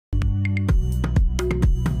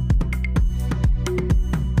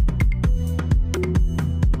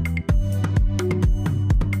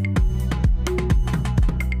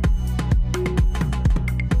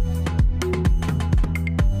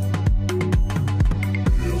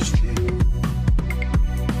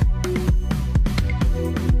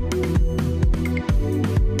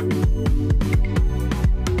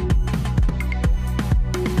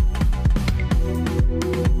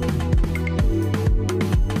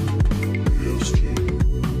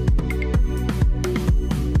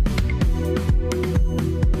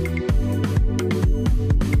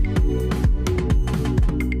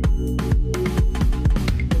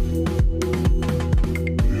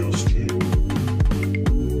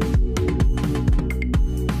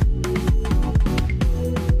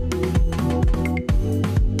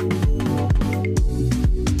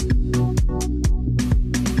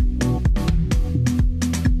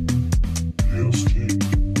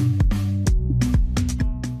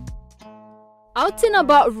Out and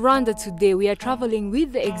about Rwanda today, we are traveling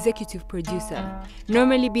with the executive producer.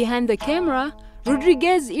 Normally behind the camera,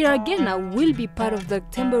 Rodriguez Iragena will be part of the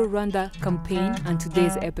Tembo Rwanda campaign on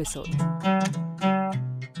today's episode.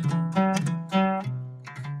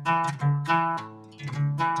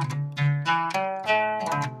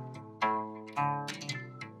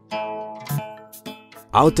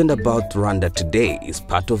 Out and About Rwanda Today is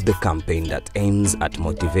part of the campaign that aims at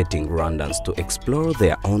motivating Rwandans to explore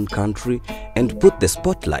their own country and put the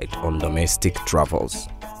spotlight on domestic travels.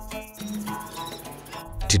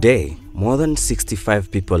 Today, more than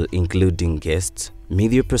 65 people, including guests,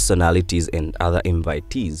 media personalities and other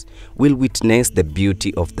invitees, will witness the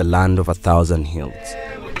beauty of the land of 1,000 hills.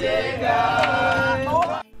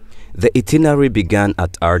 The itinerary began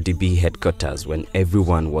at RDB headquarters when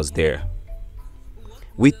everyone was there.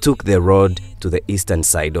 We took the road to the eastern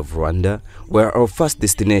side of Rwanda, where our first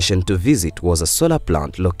destination to visit was a solar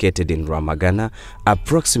plant located in Rwamagana,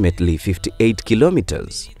 approximately 58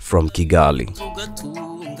 kilometers from Kigali.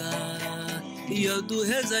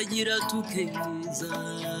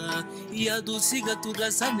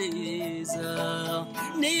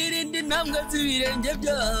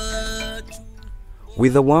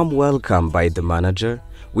 With a warm welcome by the manager,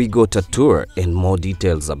 we got a tour and more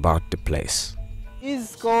details about the place.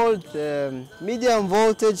 It's called medium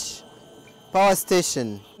voltage power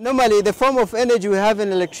station. Normally, the form of energy we have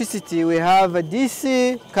in electricity, we have a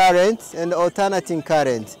DC current and alternating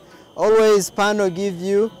current. Always panel give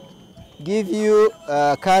you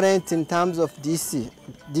current in terms of DC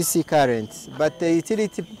current, but the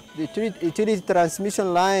utility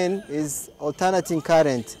transmission line is alternating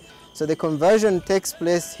current. So the conversion takes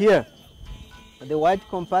place here. The white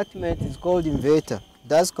compartment is called inverter.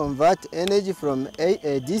 Does convert energy from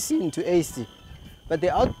DC into AC. But the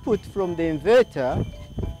output from the inverter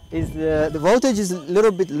is the voltage is a little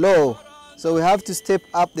bit low. So we have to step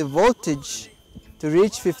up the voltage to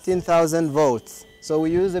reach 15,000 volts. So we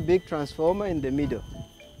use a big transformer in the middle.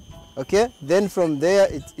 Okay? Then from there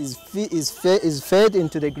it is fed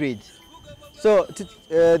into the grid. So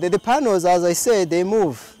the panels, as I said, they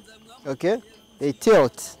move. Okay? They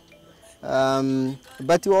tilt.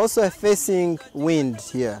 But we also are facing wind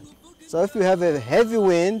here. So if we have a heavy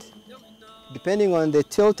wind, depending on the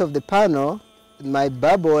tilt of the panel, it might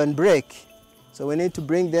bubble and break. So we need to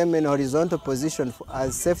bring them in horizontal position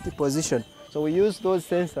as safety position. So we use those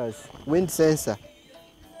sensors, wind sensor.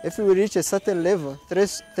 If we reach a certain level,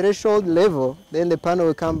 threshold level, then the panel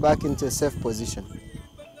will come back into a safe position.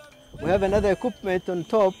 We have another equipment on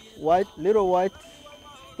top, little white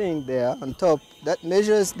thing there on top that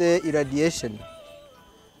measures the irradiation.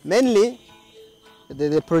 Mainly,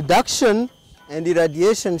 the production and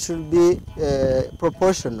irradiation should be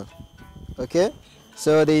proportional. Okay,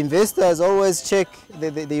 so the investors always check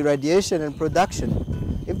the irradiation and production.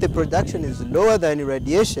 If the production is lower than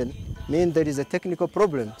irradiation, means there is a technical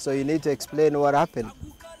problem. So you need to explain what happened.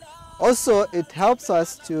 Also, it helps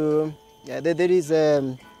us to there is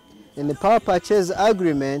in the power purchase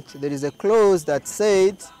agreement, there is a clause that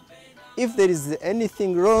said if there is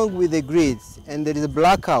anything wrong with the grid and there is a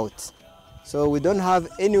blackout, so we don't have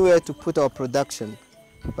anywhere to put our production,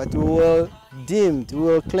 but we will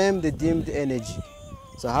claim the deemed energy.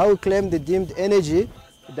 So how we claim the deemed energy,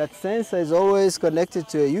 that sensor is always connected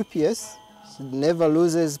to a UPS, so it never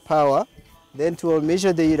loses power. Then we will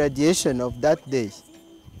measure the irradiation of that day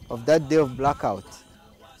of blackout.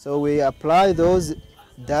 So we apply those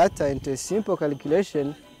data into a simple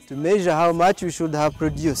calculation to measure how much we should have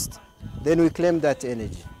produced. Then we claim that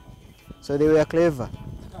energy. So they were clever.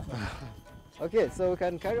 Okay, so we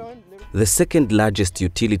can carry on. The second largest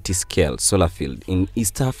utility scale solar field in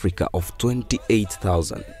East Africa of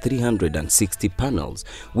 28,360 panels,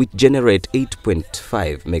 which generate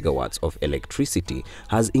 8.5 megawatts of electricity,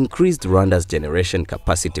 has increased Rwanda's generation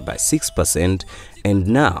capacity by 6%, and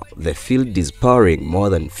now the field is powering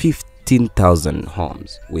more than 15,000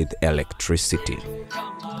 homes with electricity.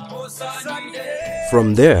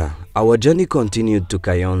 From there, our journey continued to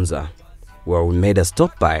Kayonza, where we made a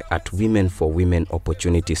stop by at Women for Women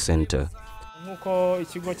Opportunity Center. This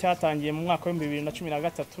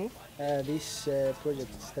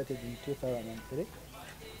project started in 2003.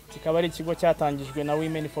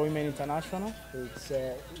 Women for Women International.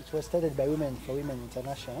 It was started by Women for Women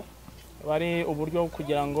International. It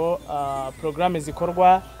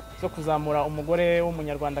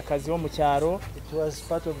was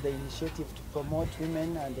part of the initiative to promote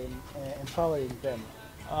women and empowering them.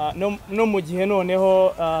 No mu gihe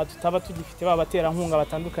noneho tutaba tugifite babaterankunga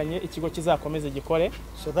batandukanye ikigo kizakomeze gikore,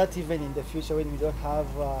 so that even in the future when we don't have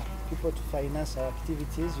people to finance our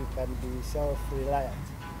activities, we can be self-reliant.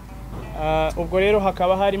 ubwo rero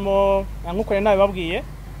hakaba harimo nkuko rero nabibabwiye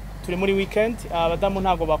turi muri weekend abadamu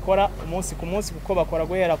ntago bakora umunsi ku munsi kuko bakora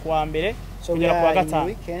guhera ku wa mbere kugera ku wa gatanu.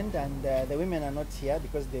 Weekend and the women are not here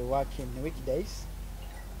because they work in weekdays.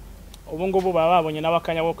 Ubu ngubu baba babonye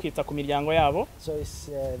n'abakanya bo kwita ku miryango yabo. So it's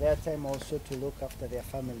their time also to look after their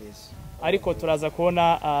families. Ariko turaza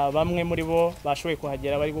kubona bamwe muri bo bashoboye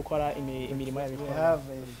kuhagera bari gukora imirimo yabo. We have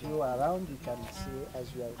a few around, you can see as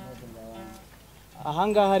we are moving around.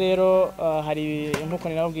 Ahangaha rero hari nkuko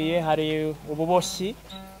ninabwiye hari ububoshyi.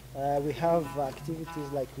 We have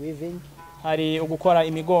activities like weaving. Hari ugukora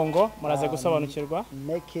imigongo muraza gusobanukirwa.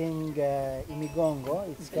 Making imigongo,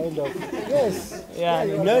 it's kind of yes. Yeah.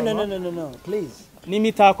 No, please.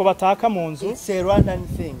 N'imitako bataka mu nzu. It's a Rwandan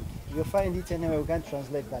thing. You find it anywhere, we can't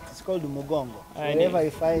translate that. It's called umugongo. Wherever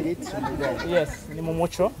you find it, it's umugongo. Yes, ni mu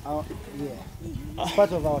muco. Yeah. It's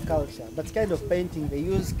part of our culture. But kind of painting, they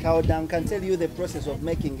use cow dung. Can tell you the process of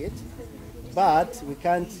making it, but we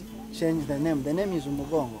can't change the name. The name is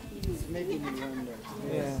umugongo. It's made in Rwanda.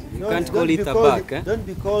 Yeah. You can't call it a bag. Don't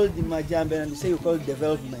be called the Majambe and you say you call it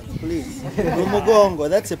development, please. Umugongo,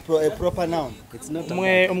 that's a proper noun. It's not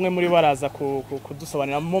umwe muri baraza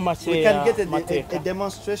kudusobanurira mu make. We can get a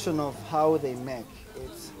demonstration of how they make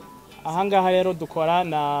it. Ahangaha rero dukora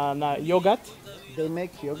na yogurt. They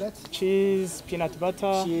make yogurt, cheese, peanut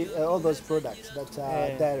butter, all those products that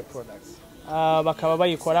are dairy products. Bakaba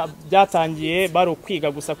bayikora byatangiye bari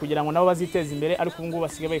kwiga gusa kugira ngo nabo baziteza imbere ariko ubu ngubu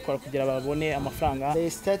basigaye bayikora kugira babone amafaranga. They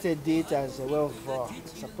started it as a way of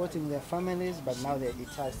supporting their families, but now it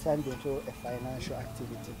has turned into a financial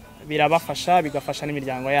activity. Birabafasha bigafasha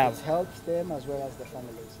n'imiryango yabo. It helps them as well as the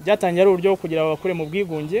families. Byatangiye ari uburyo kugira bakure mu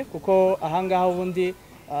bwigunge kuko ahangaha ubundi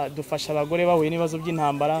dufasha abagore bahuye n'ibibazo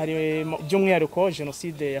by'intambara hari by'umwihariko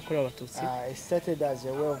genocide yakorewe abatutsi. It started as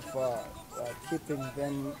a way of keeping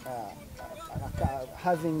them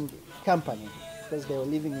having company because they were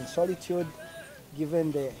living in solitude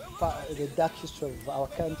given the dark history of our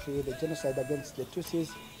country, the genocide against the Tutsis.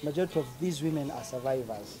 Majority of these women are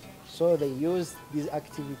survivors, so they use these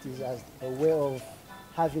activities as a way of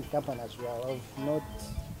having company as well, of not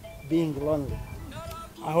being lonely.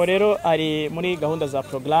 Aho rero ari muri gahunda za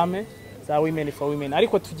programme za Women for Women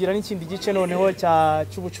ariko tugira n'ikindi gice noneho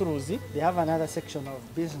cy'ubucuruzi. They have another section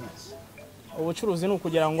of business. Ubucuruzi ni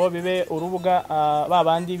ukugira ngo bibe urubuga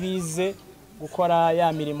babandi bize gukora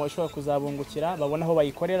ya mirimo ishobora kuzabungukira babona aho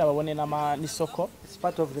bayikorera babone n'isoko. It's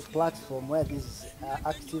part of the platform where these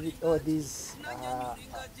activities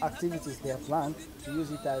they have learned to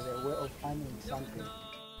use it as a way of earning something.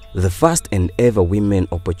 The first and ever Women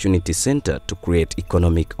Opportunity Center to create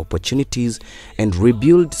economic opportunities and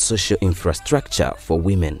rebuild social infrastructure for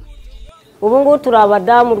women. Ubu ngubu turi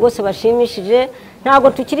abadamu rwose bashimishije ntabwo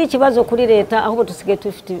tukiri ikibazo kuri leta ahubwo dusigaye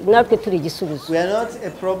natwe turi igisubizo. We are not a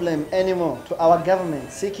problem anymore to our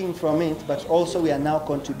government seeking from it, but also we are now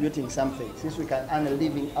contributing something since we can earn a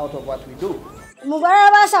living out of what we do. Umugore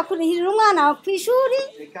arabasha kurihirira umwana ku ishuri.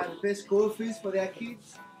 They can pay school fees for their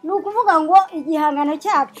kids. Nukuvuga ngo igihangano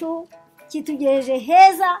cyacu kitugejeje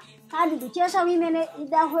heza kandi dukesha w'imene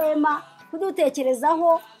idahwema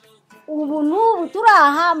kudutekerezaho. Ubu n'ubu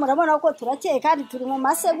turaha murabona ko turakeye kandi turi mu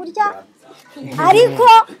mase gutya ariko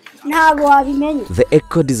ntago wabimenye. The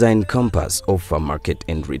Eco Design Campus offer market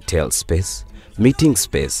and retail space, meeting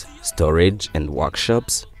space, storage and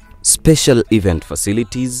workshops, special event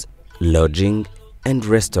facilities, lodging and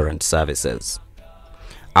restaurant services.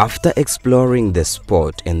 After exploring the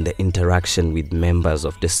spot and the interaction with members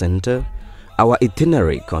of the center, our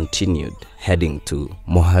itinerary continued, heading to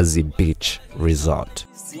Muhazi Beach Resort.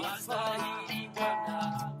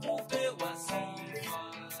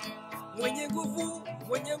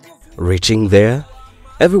 Reaching there,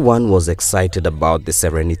 everyone was excited about the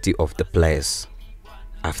serenity of the place.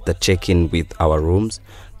 After checking with our rooms,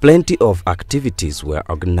 plenty of activities were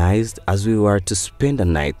organized as we were to spend a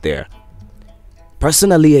night there.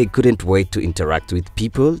 Personally, I couldn't wait to interact with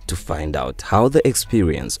people to find out how the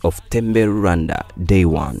experience of Tembe Rwanda Day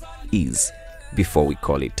 1 is before we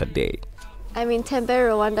call it a day. I mean, Tembe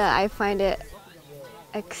Rwanda, I find it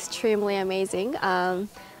extremely amazing.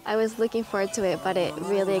 I was looking forward to it, but it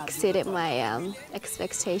really exceeded my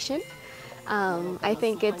expectation. I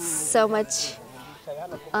think it's so much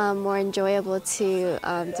more enjoyable to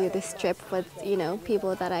do this trip with,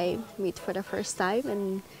 people that I meet for the first time,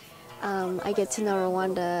 and I get to know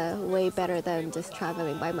Rwanda way better than just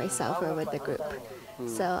traveling by myself or with the group.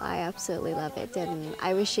 So I absolutely love it, and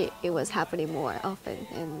I wish it was happening more often,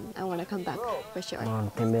 and I want to come back for sure.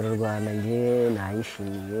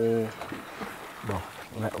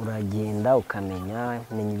 uragenda ukamenya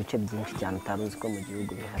ibice byinshi cyane utaruzi ko mu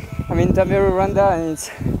gihugu bihari. I mean, Tambero, Rwanda, and it's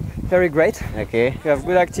very great. Okay. We have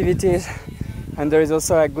good activities, and there is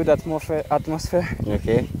also a good atmosphere.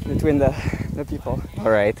 Okay. Between the people.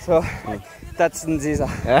 All right. So that's Nziza.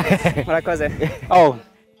 Oh,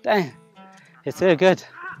 dang. It's very good.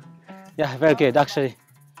 Yeah, very good actually.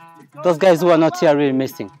 Those guys who are not here are really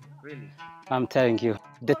missing. Really? I'm telling you.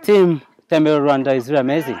 The team, Tambero, Rwanda, is really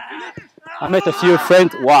amazing. I met a few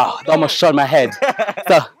friends. Wow, they almost shot my head.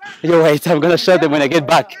 So, you wait, I'm going to show them when I get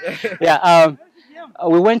back. Yeah,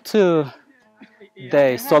 we went to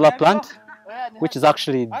the solar plant, which is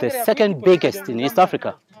actually the second biggest in East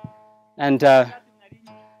Africa. And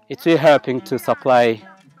it's really helping to supply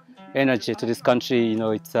energy to this country. You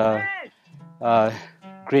know, it's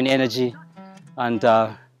green energy. And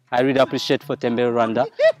I really appreciate for Tambero, Rwanda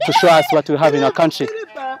to show us what we have in our country.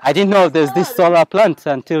 I didn't know there's this solar plant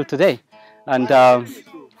until today. And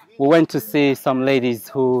we went to see some ladies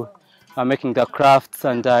who are making their crafts,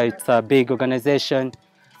 and it's a big organization.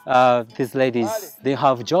 These ladies, they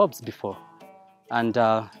have jobs before. And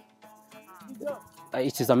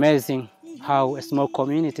it is amazing how a small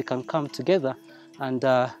community can come together and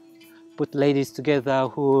put ladies together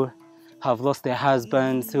who have lost their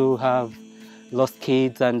husbands, who have lost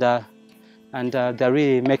kids, and they're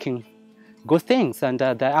really making good things, and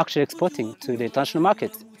they're actually exporting to the international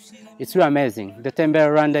market. It's really amazing. The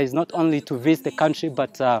Tambero, Rwanda is not only to visit the country,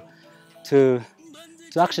 but to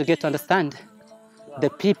actually get to understand the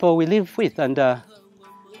people we live with, and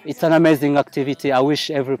it's an amazing activity. I wish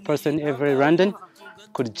every person, every Rwandan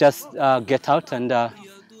could just get out and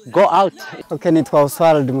go out. Okay, nitwa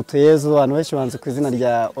Oswald Mutuyezu, abantu benshi banze ku izina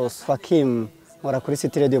rya Osfakim. Nkora kuri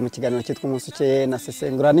City Radio mu kiganiro cyitwa Umusukeye na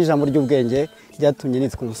sesengura n'ijambo ry'ubwenge ryatumye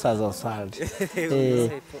nitwa umusaza Oswald.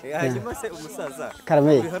 Hanyuma se umusaza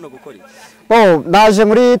Karame. hano gukora iki? Oh, naje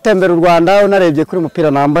muri Tambero Rwanda unarebye kuri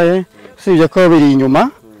umupira nambaye, usibye ko biri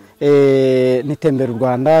inyuma. Ni Tambero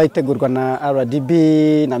Rwanda itegurwa na RDB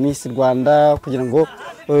na Miss Rwanda kugira ngo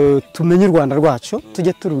tumenye u Rwanda rwacu,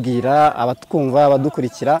 tujye turubwira abatwumva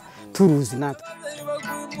abadukurikira turuzi natwe.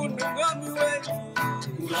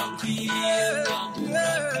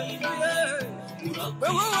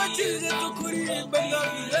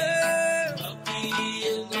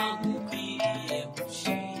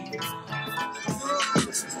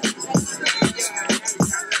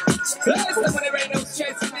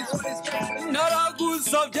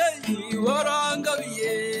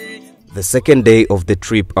 The second day of the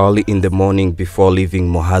trip, early in the morning before leaving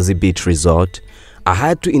Muhazi Beach Resort, I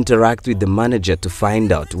had to interact with the manager to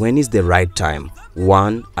find out when is the right time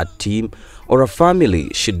one, a team, or a family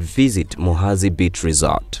should visit Muhazi Beach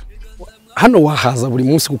Resort. Hano wahaza buri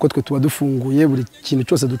munsi kuko twe tuba dufunguye, buri kintu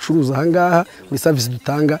cyose ducuruza ahangaha, buri service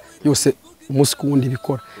dutanga yose umunsi ku wundi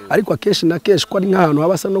bikora. Ariko akeshi na keshi ko ari nk'ahantu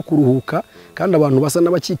habasa no kuruhuka, kandi abantu basa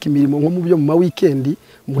n'abakika imirimo nko mu byo mu weekend.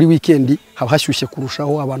 Muri weekend haba hashyushye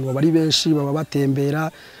kurushaho, abantu bari benshi baba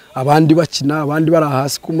batembera, abandi bakina, abandi bari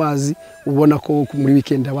hasi ku mazi, ubona ko muri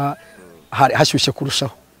weekend haba hashyushye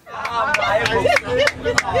kurushaho.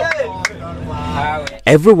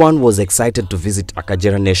 Everyone was excited to visit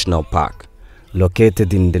Akagera National Park,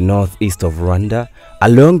 located in the northeast of Rwanda,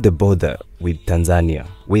 along the border with Tanzania.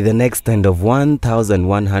 With an extent of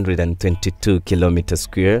 1,122 kilometers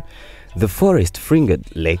square, the forest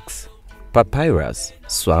fringed lakes, papyrus,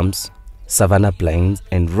 swamps, savanna plains,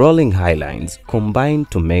 and rolling highlands combine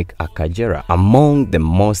to make Akagera among the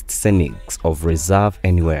most scenic of reserve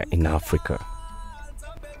anywhere in Africa.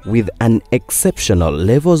 With an exceptional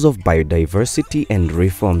levels of biodiversity and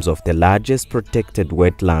reforms of the largest protected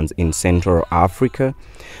wetlands in Central Africa,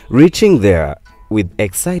 reaching there with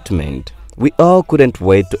excitement, we all couldn't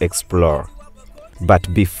wait to explore.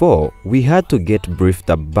 But before, we had to get briefed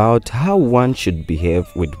about how one should behave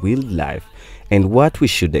with wildlife and what we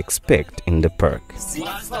should expect in the park.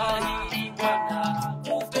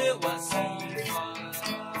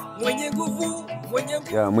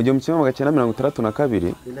 Mu gihumbi kimwe magana cyenda mirongo itandatu na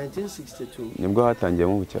kabiri nibwo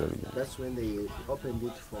hatangiyemo ubukerarugendo.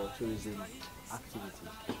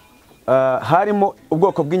 Harimo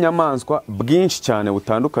ubwoko bw'inyamaswa bwinshi cyane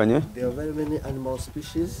butandukanye.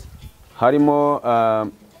 Harimo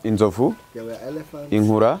inzovu,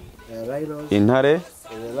 inkura, intare,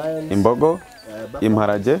 imbogo,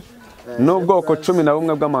 imparage, n'ubwoko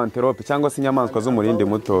 11 bw'amantelope cyangwa se inyamaswa z'umurindi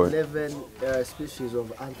mutoya.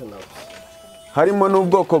 Harimo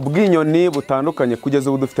n'ubwoko bw'inyoni butandukanye kugeza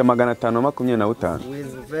ubu dufite 525.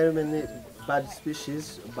 With very many bird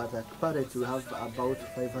species, but at current we have about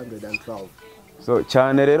 512. So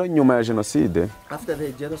cyane rero nyuma ya jenoside after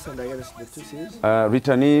the genocide against the Tutsis,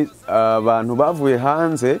 returnees abantu bavuye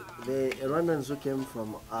hanze the Rwandans who came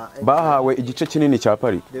from bahawe igice kinini cya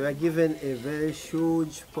parike. They were given a very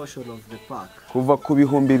huge portion of the park. Kuva ku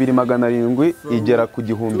bihumbi 2,700 igera ku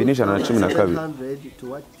 1,112. To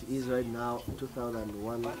what is right now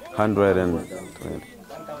 2,120.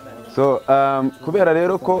 So kubera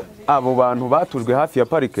rero ko abo bantu batujwe hafi ya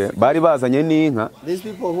parike bari bazanye n'inka. These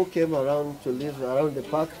people who came around to live around the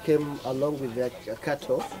park came along with their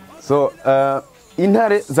cattle. So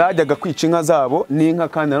intare zajyaga kwica inka zabo n'inka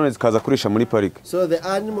kandi nanone zikaza kurisha muri parike. So the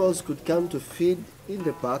animals could come to feed in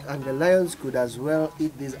the park and the lions could as well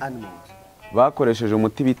eat these animals. Bakoresheje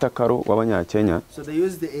umuti bita karo w'abanyakenya. So they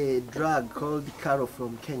used a drug called karo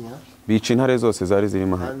from Kenya. Bica intare zose zari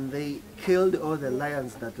zirimo hano. And they killed all the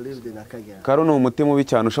lions that lived in Akagera. Karo ni umuti mubi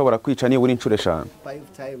cyane ushobora kwica nibura inshuro 5. 5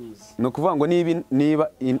 times. No kuvuga ngo niba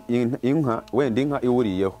inka wenda inka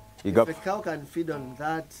iwuriyeho igapfa. If a cow can feed on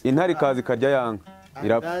that, intare ikaza ikarya yanka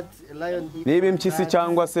irapfa. Niba impyisi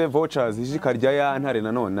cyangwa se vultures ikarya ya ntare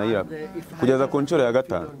nanone nayirapfa kugeza ku nshuro ya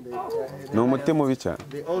 5. Ni umuti mubi cyane.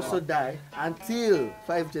 They also die until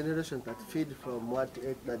 5 generations that feed from what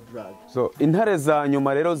ate that drug. So intare za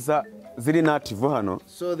nyuma rero ziri native hano.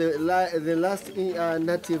 So the last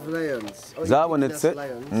native lions zabonetse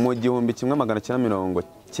mu 1999.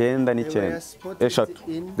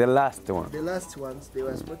 The last one. The last ones they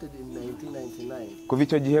were spotted in 1999. Kuva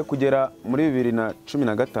icyo gihe kugera muri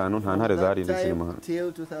 2015 nta ntare zari zirimo hano.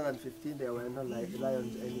 Till 2015 there were no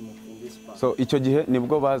lions anymore in this park. So icyo gihe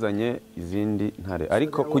nibwo bazanye izindi ntare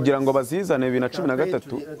ariko kugira ngo bazizane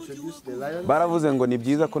 2013 baravuze ngo ni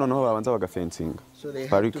byiza ko noneho babanza bagafensinga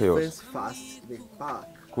parike yose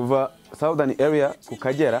kuva southern area ku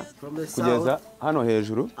Kagera kugeza hano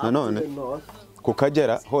hejuru nanone ku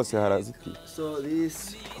Kagera hose harazitiye.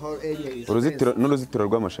 Uruzitiro n'uruzitiro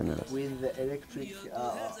rw'amashanyarazi.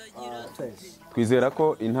 Twizera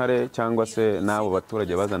ko intare cyangwa se n'abo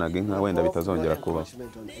baturage bazanaga inka wenda bitazongera kuba.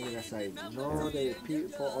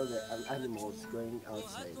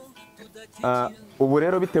 Ubu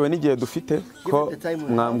rero bitewe n'igihe dufite ko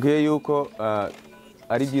mwambwiye yuko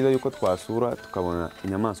ari byiza yuko twasura tukabona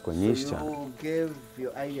inyamaswa nyinshi cyane.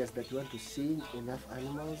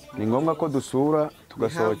 Ni ngombwa ko dusura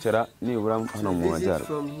tugasohokera nibura hano mu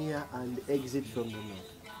majyaruguru.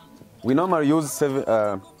 We normally use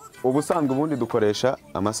ubusanzwe ubundi dukoresha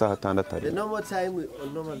amasaha 6.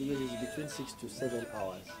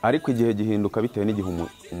 Ariko igihe gihinduka bitewe n'igihe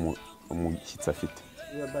umushyitsi afite.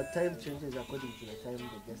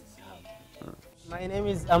 My name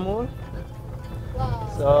is Amur.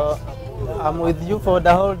 So I'm with you for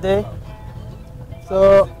the whole day.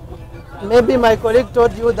 So maybe my colleague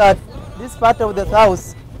told you that this part of the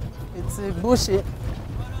house it's bushy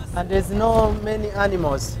and there's no many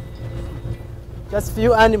animals, just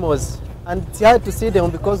few animals, and it's hard to see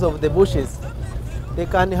them because of the bushes. They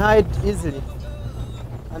can hide easily,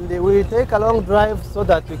 and we will take a long drive so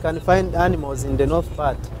that we can find animals in the north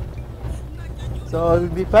part. So we'll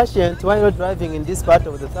be patient while you're driving in this part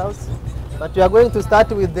of the house. But we are going to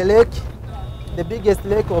start with the lake, the biggest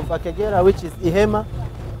lake of Akagera, which is Ihema.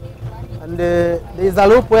 And there is a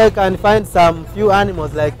loop where you can find some few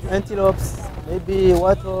animals like antelopes, maybe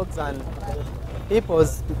warthogs and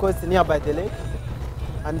hippos because it's nearby the lake.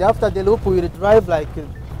 And after the loop we will drive like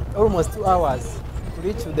almost 2 hours to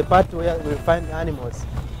reach the part where we will find animals.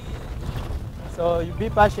 So you be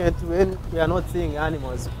patient when we are not seeing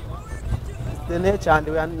animals. It's the nature and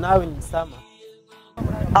we are now in summer.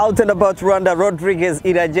 Out and about Rwanda, Rodriguez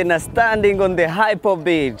Iragena standing on the Hypo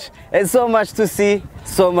Beach. And so much to see,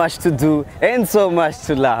 so much to do, and so much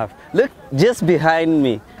to laugh. Look, just behind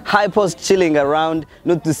me, Hypo's chilling around,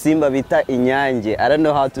 not to Simba Vita Inyanje. I don't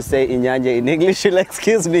know how to say Inyanje in English, you'll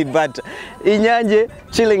excuse me, but Inyanje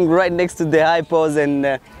chilling right next to the Hypos, and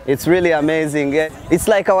it's really amazing. It's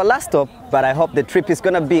like our last stop, but I hope the trip is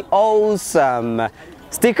gonna be awesome.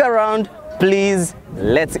 Stick around. Please,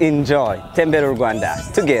 let's enjoy Tembera Rwanda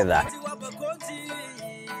together.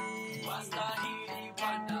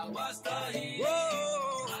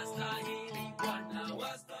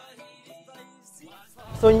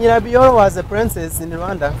 So Nyirabioro was a princess in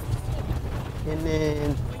Rwanda in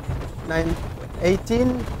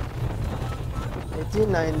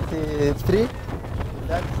 1893,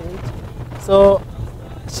 that age. So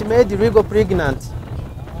she made Rigo pregnant.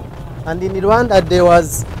 And in Rwanda there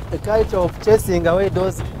was a culture of chasing away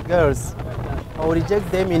those girls or reject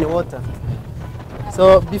them in water.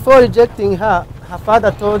 So before rejecting her, her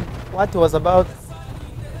father told what was about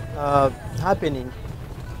happening.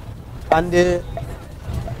 And the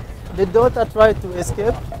daughter tried to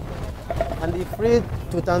escape, and he flew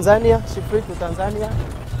to Tanzania. She flew to Tanzania.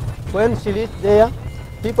 When she reached there,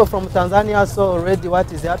 people from Tanzania saw already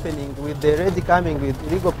what is happening with the lady coming with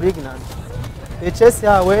illegal pregnant. They chased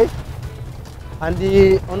her away, and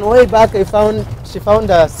on the way back, she found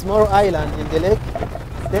a small island in the lake.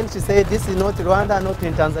 Then she said, this is not Rwanda, not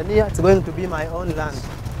in Tanzania, it's going to be my own land.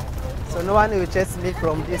 So no one will chase me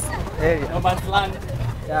from this area. No man's land.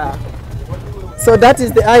 Yeah. So that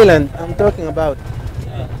is the island I'm talking about.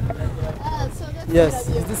 Yes,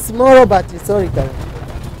 it's small but historical.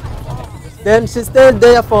 Then she stayed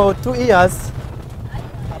there for 2 years.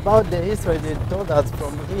 About the history they told us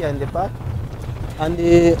from here in the park. And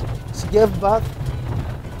she gave birth.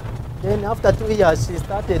 Then after 2 years, she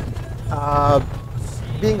started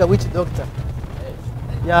being a witch doctor.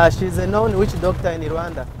 Yeah, she's a known witch doctor in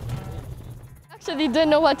Rwanda. Actually don't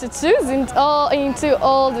know what to choose into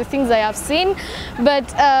all the things I have seen,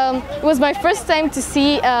 but it was my first time to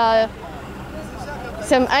see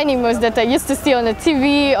some animals that I used to see on the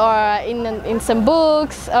TV or in some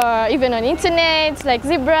books or even on internet, like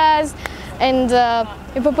zebras and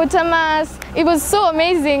hippopotamus. It was so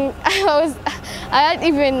amazing. I had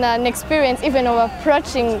even an experience even of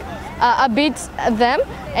approaching a bit them,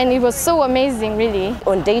 and it was so amazing, really.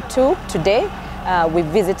 On day 2 today, we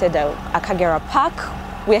visited Akagera Park.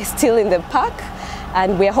 We are still in the park,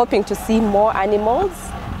 and we are hoping to see more animals.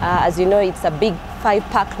 As you know, it's a big 5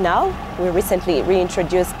 park now. We recently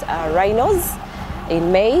reintroduced rhinos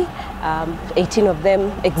in May. 18 of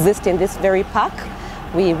them exist in this very park.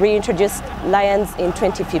 We reintroduced lions in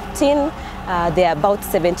 2015. There are about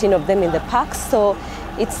 17 of them in the park. So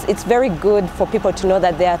it's very good for people to know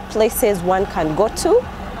that there are places one can go to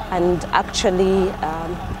and actually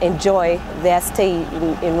enjoy their stay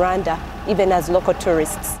in Rwanda, even as local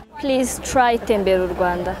tourists. Please try Tembera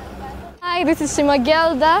Rwanda. Hi, this is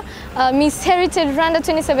Shimagelda, Miss Heritage Rwanda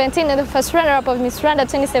 2017 and the first runner-up of Miss Rwanda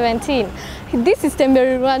 2017. This is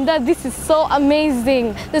Tembera Rwanda. This is so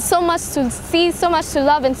amazing. There's so much to see, so much to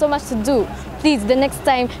love, and so much to do. Please, the next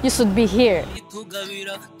time you should be here.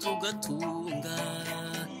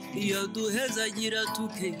 Yaduhezagira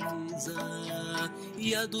tukeza,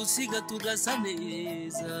 yadusiga tugasa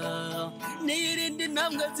neza, nirinde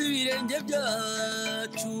intambwe z'ibirenge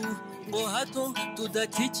byacu ngo hato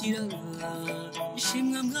tudakikira.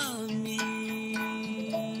 Ishimwe mwami,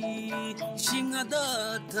 ishimwe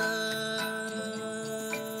data,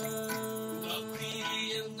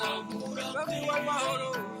 urakwiye mwamura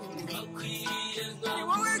w'amahoro, urakwiye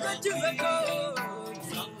mwamura gakiza ko,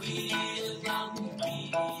 urakwiye mwamura.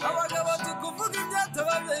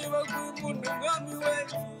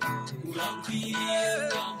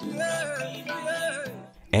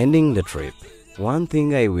 Ending the trip, one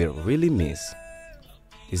thing I will really miss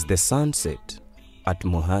is the sunset at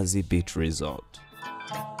Muhazi Beach Resort.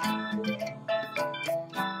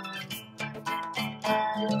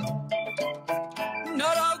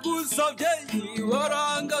 Naragusabye